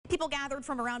People gathered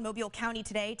from around Mobile County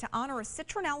today to honor a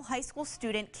Citronelle High School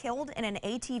student killed in an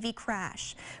ATV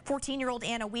crash. 14-year-old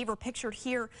Anna Weaver, pictured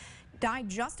here, died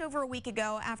just over a week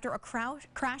ago after a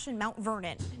crash in Mount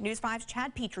Vernon. News 5's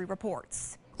Chad Petrie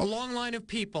reports. A long line of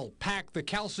people packed the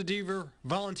Citronelle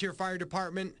Volunteer Fire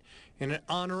Department in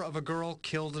honor of a girl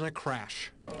killed in a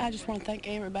crash. I just want to thank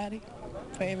everybody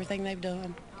for everything they've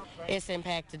done. It's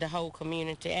impacted the whole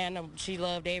community. Anna, she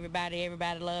loved everybody.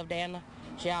 Everybody loved Anna.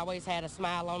 She always had a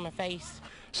smile on her face.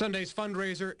 Sunday's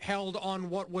fundraiser held on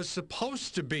what was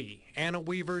supposed to be Anna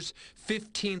Weaver's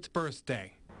 15th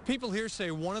birthday. People here say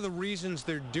one of the reasons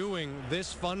they're doing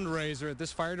this fundraiser at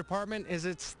this fire department is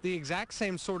it's the exact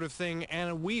same sort of thing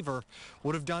Anna Weaver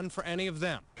would have done for any of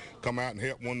them. Come out and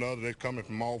help one another. They're coming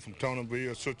from all from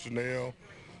Tonneville, Citronelle,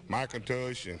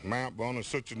 McIntosh, and Mount Vernon,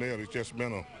 Citronelle. It's just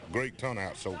been a great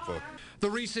turnout so far. The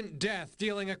recent death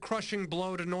dealing a crushing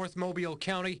blow to North Mobile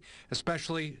County,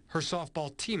 especially her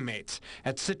softball teammates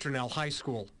at Citronelle High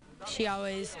School. She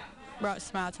always brought a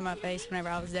smile to my face whenever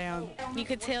I was down. You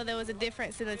could tell there was a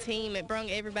difference in the team. It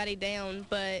brung everybody down,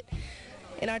 but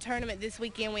in our tournament this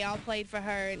weekend, we all played for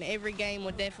her, and every game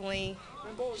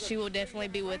she will definitely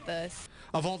be with us.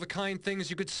 Of all the kind things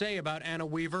you could say about Anna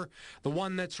Weaver, the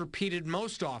one that's repeated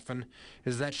most often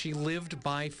is that she lived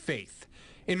by faith.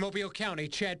 In Mobile County,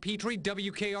 Chad Petrie,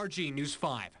 WKRG News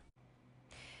 5.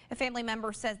 A family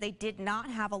member says they did not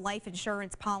have a life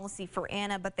insurance policy for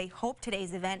Anna, but they hope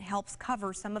today's event helps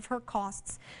cover some of her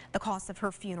costs, the cost of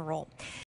her funeral.